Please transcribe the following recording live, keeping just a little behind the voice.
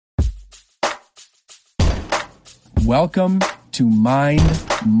Welcome to Mind,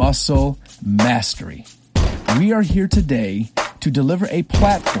 Muscle, Mastery. We are here today to deliver a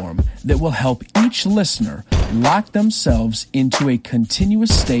platform that will help each listener lock themselves into a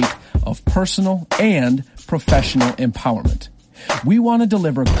continuous state of personal and professional empowerment. We want to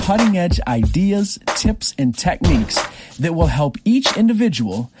deliver cutting-edge ideas, tips, and techniques that will help each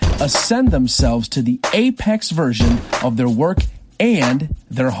individual ascend themselves to the apex version of their work and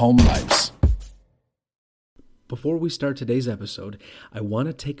their home lives. Before we start today's episode, I want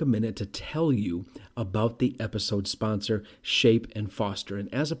to take a minute to tell you about the episode sponsor, Shape and Foster.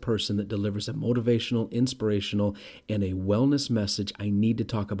 And as a person that delivers a motivational, inspirational, and a wellness message, I need to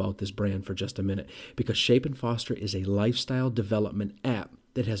talk about this brand for just a minute, because Shape and Foster is a lifestyle development app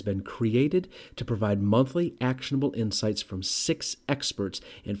that has been created to provide monthly actionable insights from 6 experts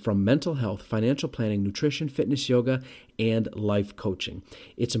and from mental health, financial planning, nutrition, fitness, yoga, and life coaching.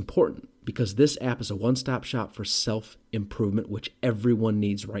 It's important because this app is a one-stop shop for self-improvement, which everyone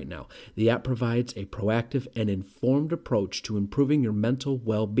needs right now. The app provides a proactive and informed approach to improving your mental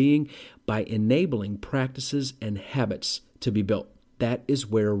well-being by enabling practices and habits to be built. That is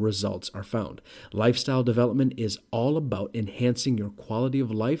where results are found. Lifestyle development is all about enhancing your quality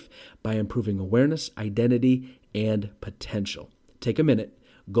of life by improving awareness, identity, and potential. Take a minute.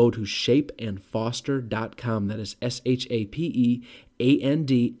 Go to shapeandfoster.com. That is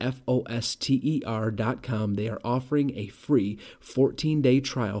ShapeAndFoster.com. They are offering a free 14-day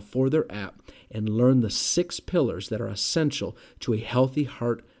trial for their app and learn the 6 pillars that are essential to a healthy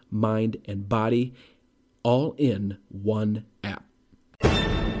heart, mind, and body, all in one app.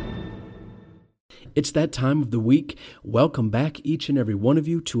 It's that time of the week. Welcome back, each and every one of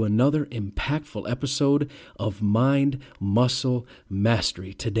you, to another impactful episode of Mind, Muscle,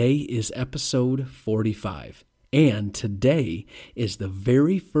 Mastery. Today is episode 45, and today is the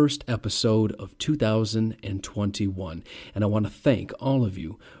very first episode of 2021. And I want to thank all of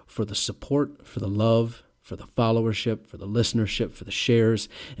you for the support, for the love, for the followership, for the listenership, for the shares,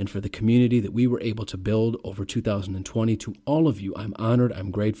 and for the community that we were able to build over 2020. To all of you, I'm honored, I'm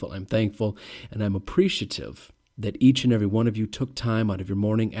grateful, I'm thankful, and I'm appreciative that each and every one of you took time out of your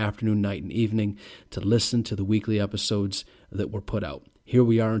morning, afternoon, night, and evening to listen to the weekly episodes that were put out. Here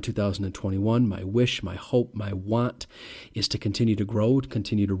we are in 2021. My wish, my hope, my want is to continue to grow, to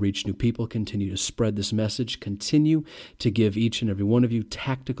continue to reach new people, continue to spread this message, continue to give each and every one of you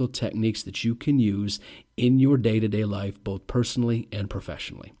tactical techniques that you can use in your day-to-day life, both personally and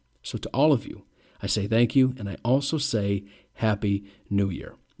professionally. So to all of you, I say thank you, and I also say Happy New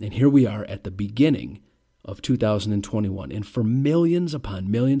Year. And here we are at the beginning of 2021. And for millions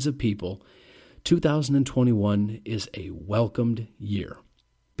upon millions of people, 2021 is a welcomed year,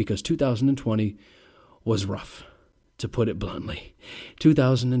 because 2020 was rough, to put it bluntly.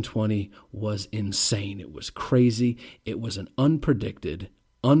 2020 was insane. It was crazy. It was an unpredicted,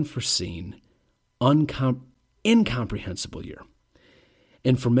 unforeseen, incomprehensible year.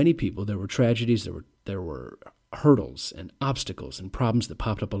 And for many people, there were tragedies, there were hurdles and obstacles and problems that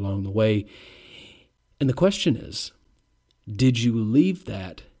popped up along the way. And the question is, did you leave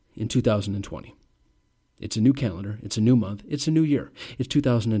that in 2020? It's a new calendar. It's a new month. It's a new year. It's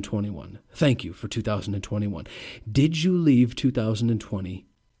 2021. Thank you for 2021. Did you leave 2020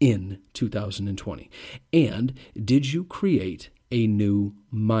 in 2020? And did you create a new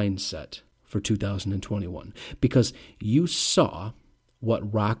mindset for 2021? Because you saw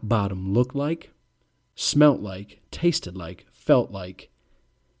what rock bottom looked like, smelt like, tasted like, felt like,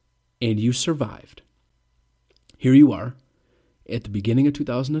 and you survived. Here you are at the beginning of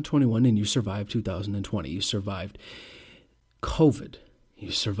 2021, and you survived 2020. You survived COVID.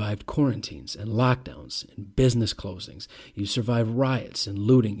 You survived quarantines and lockdowns and business closings. You survived riots and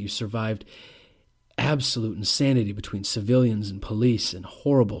looting. You survived absolute insanity between civilians and police and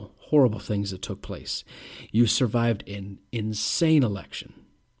horrible, horrible things that took place. You survived an insane election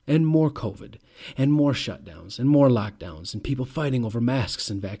and more COVID and more shutdowns and more lockdowns and people fighting over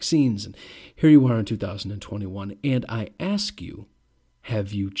masks and vaccines. And here you are in 2021. And I ask you,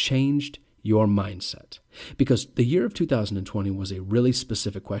 have you changed your mindset? Because the year of 2020 was a really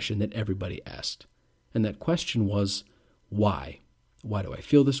specific question that everybody asked. And that question was, why? Why do I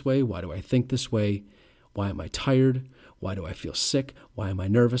feel this way? Why do I think this way? Why am I tired? Why do I feel sick? Why am I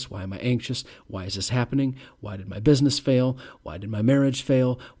nervous? Why am I anxious? Why is this happening? Why did my business fail? Why did my marriage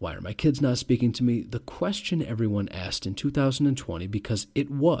fail? Why are my kids not speaking to me? The question everyone asked in 2020, because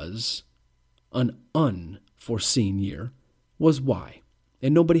it was an unforeseen year, was why?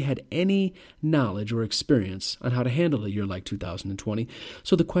 And nobody had any knowledge or experience on how to handle a year like 2020.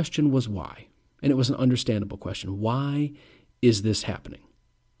 So the question was why? And it was an understandable question. Why is this happening?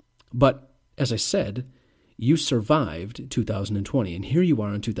 But as I said, You survived 2020, and here you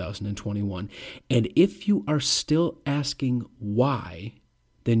are in 2021. And if you are still asking why,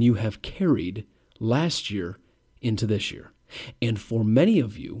 then you have carried last year into this year. And for many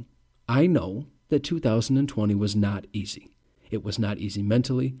of you, I know that 2020 was not easy. It was not easy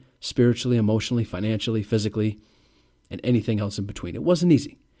mentally, spiritually, emotionally, financially, physically, and anything else in between. It wasn't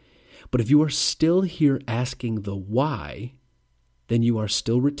easy. But if you are still here asking the why, then you are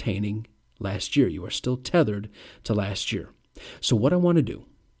still retaining last year. You are still tethered to last year. So what I want to do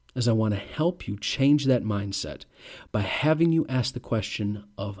is I want to help you change that mindset by having you ask the question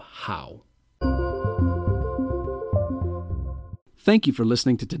of how. Thank you for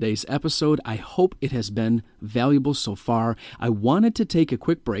listening to today's episode. I hope it has been valuable so far. I wanted to take a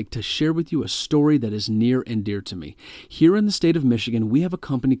quick break to share with you a story that is near and dear to me. Here in the state of Michigan, we have a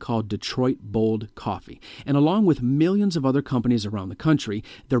company called Detroit Bold Coffee. And along with millions of other companies around the country,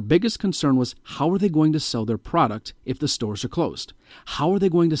 their biggest concern was how are they going to sell their product if the stores are closed? How are they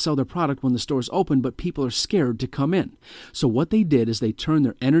going to sell their product when the stores open but people are scared to come in? So what they did is they turned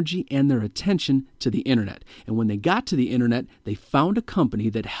their energy and their attention to the internet. And when they got to the internet, they found a company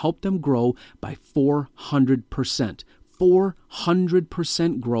that helped them grow by 400%.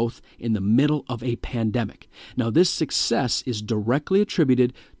 400% growth in the middle of a pandemic. Now, this success is directly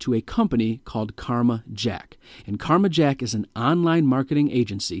attributed to a company called Karma Jack. And Karma Jack is an online marketing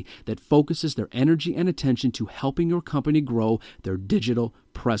agency that focuses their energy and attention to helping your company grow their digital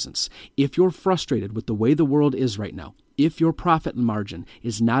presence. If you're frustrated with the way the world is right now, if your profit margin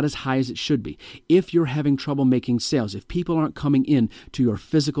is not as high as it should be, if you're having trouble making sales, if people aren't coming in to your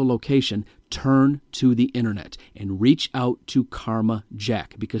physical location, turn to the internet and reach out to Karma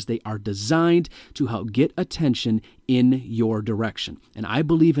Jack because they are designed to help get attention in your direction. And I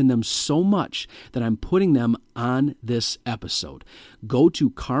believe in them so much that I'm putting them on this episode. Go to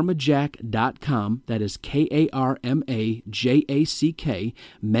karmajack.com, that is KARMAJACK,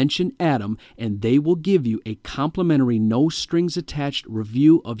 mention Adam, and they will give you a complimentary, no strings attached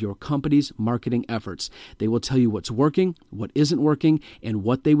review of your company's marketing efforts. They will tell you what's working, what isn't working, and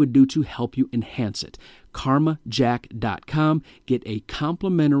what they would do to help you enhance it. karmajack.com. Get a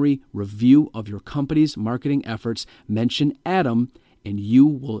complimentary review of your company's marketing efforts. Mention Adam, and you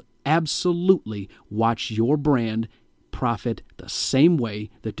will absolutely watch your brand profit the same way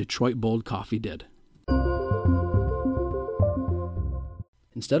that Detroit Bold Coffee did.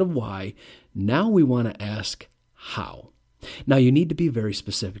 Instead of why, now we want to ask how. Now, you need to be very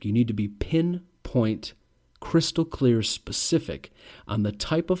specific. You need to be pinpoint, crystal clear, specific on the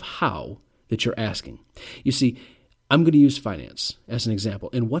type of how that you're asking. You see, I'm going to use finance as an example.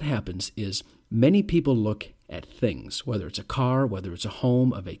 And what happens is many people look at things, whether it's a car, whether it's a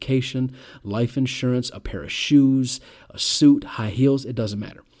home, a vacation, life insurance, a pair of shoes, a suit, high heels, it doesn't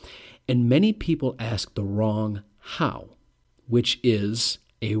matter. And many people ask the wrong how, which is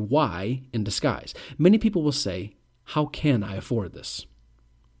a why in disguise. Many people will say, how can I afford this?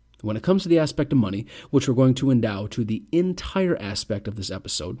 When it comes to the aspect of money, which we're going to endow to the entire aspect of this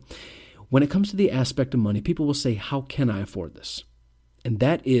episode, when it comes to the aspect of money, people will say, how can I afford this? And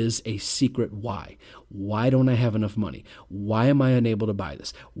that is a secret why. Why don't I have enough money? Why am I unable to buy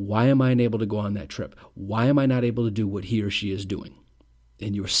this? Why am I unable to go on that trip? Why am I not able to do what he or she is doing?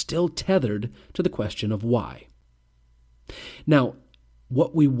 And you're still tethered to the question of why. Now,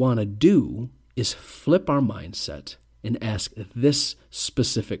 what we want to do is flip our mindset and ask this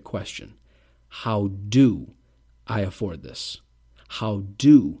specific question. How do I afford this? How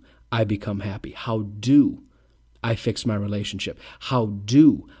do I become happy? How do I fix my relationship? How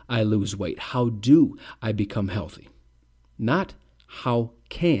do I lose weight? How do I become healthy? Not how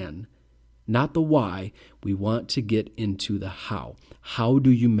can, not the why. We want to get into the how. How do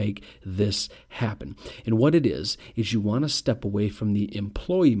you make this happen? And what it is you want to step away from the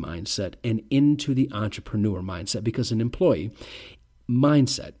employee mindset and into the entrepreneur mindset, because an employee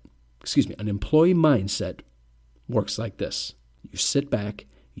mindset works like this. You sit back,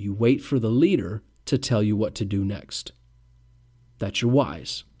 you wait for the leader to tell you what to do next. That's your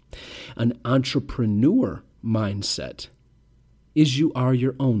whys. An entrepreneur mindset is you are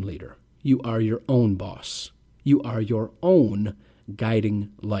your own leader. You are your own boss. You are your own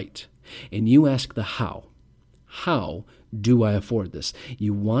guiding light. And you ask the how. How do I afford this?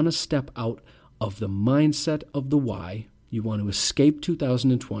 You want to step out of the mindset of the why. You want to escape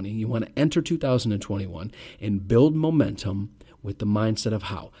 2020. You want to enter 2021 and build momentum with the mindset of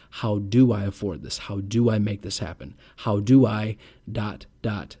how. How do I afford this? How do I make this happen? How do I ... And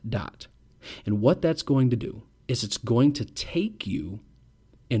what that's going to do is it's going to take you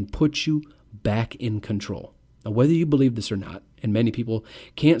and put you back in control. Now, whether you believe this or not, and many people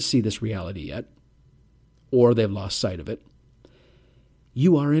can't see this reality yet, or they've lost sight of it.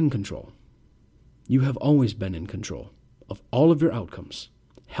 You are in control. You have always been in control of all of your outcomes: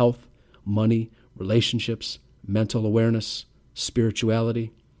 health, money, relationships, mental awareness,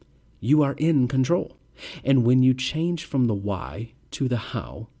 spirituality. You are in control. And when you change from the why to the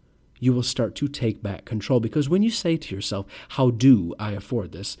how, you will start to take back control. Because when you say to yourself, how do I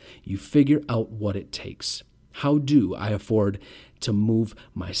afford this? You figure out what it takes. How do I afford to move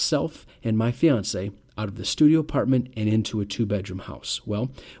myself and my fiance out of the studio apartment and into a 2-bedroom house? Well,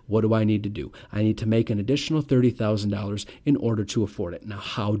 what do I need to do? I need to make an additional $30,000 in order to afford it. Now,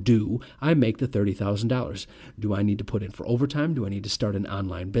 how do I make the $30,000? Do I need to put in for overtime? Do I need to start an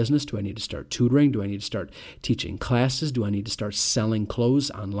online business? Do I need to start tutoring? Do I need to start teaching classes? Do I need to start selling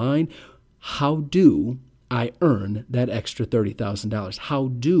clothes online? How do I earn that extra $30,000? How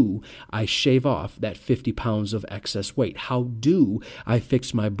do I shave off that 50 pounds of excess weight? How do I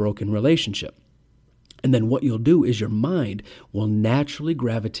fix my broken relationship? And then what you'll do is your mind will naturally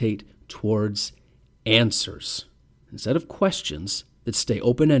gravitate towards answers. Instead of questions that stay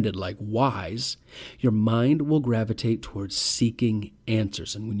open-ended like whys, your mind will gravitate towards seeking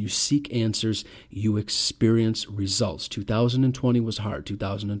answers. And when you seek answers, you experience results. 2020 was hard.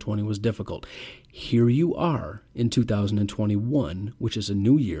 2020 was difficult. Here you are in 2021, which is a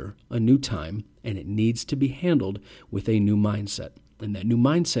new year, a new time, and it needs to be handled with a new mindset. And that new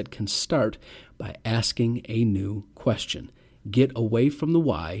mindset can start by asking a new question. Get away from the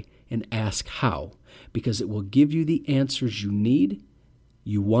why and ask how, because it will give you the answers you need,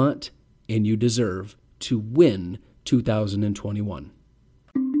 you want, and you deserve to win 2021.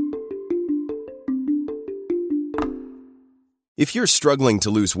 If you're struggling to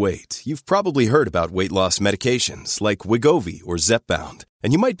lose weight, you've probably heard about weight loss medications like Wegovy or Zepbound,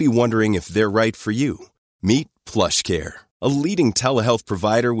 and you might be wondering if they're right for you. Meet PlushCare, a leading telehealth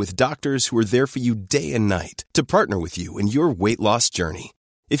provider with doctors who are there for you day and night to partner with you in your weight loss journey.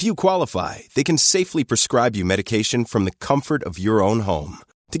 If you qualify, they can safely prescribe you medication from the comfort of your own home.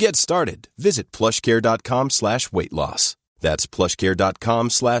 To get started, visit plushcare.com/weightloss. That's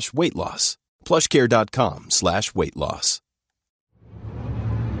plushcare.com/weightloss. plushcare.com/weightloss.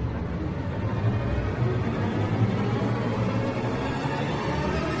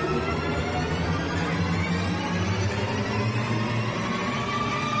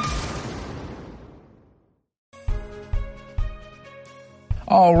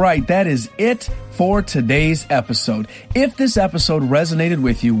 All right, that is it for today's episode. If this episode resonated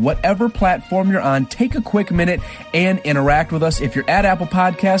with you, whatever platform you're on, take a quick minute and interact with us. If you're at Apple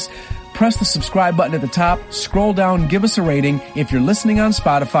Podcasts, press the subscribe button at the top, scroll down, give us a rating. If you're listening on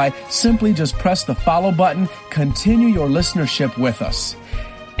Spotify, simply just press the follow button. Continue your listenership with us.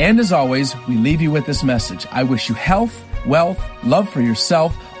 And as always, we leave you with this message. I wish you health, wealth, love for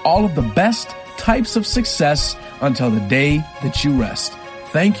yourself, all of the best types of success until the day that you rest.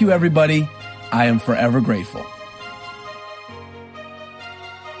 Thank you, everybody. I am forever grateful.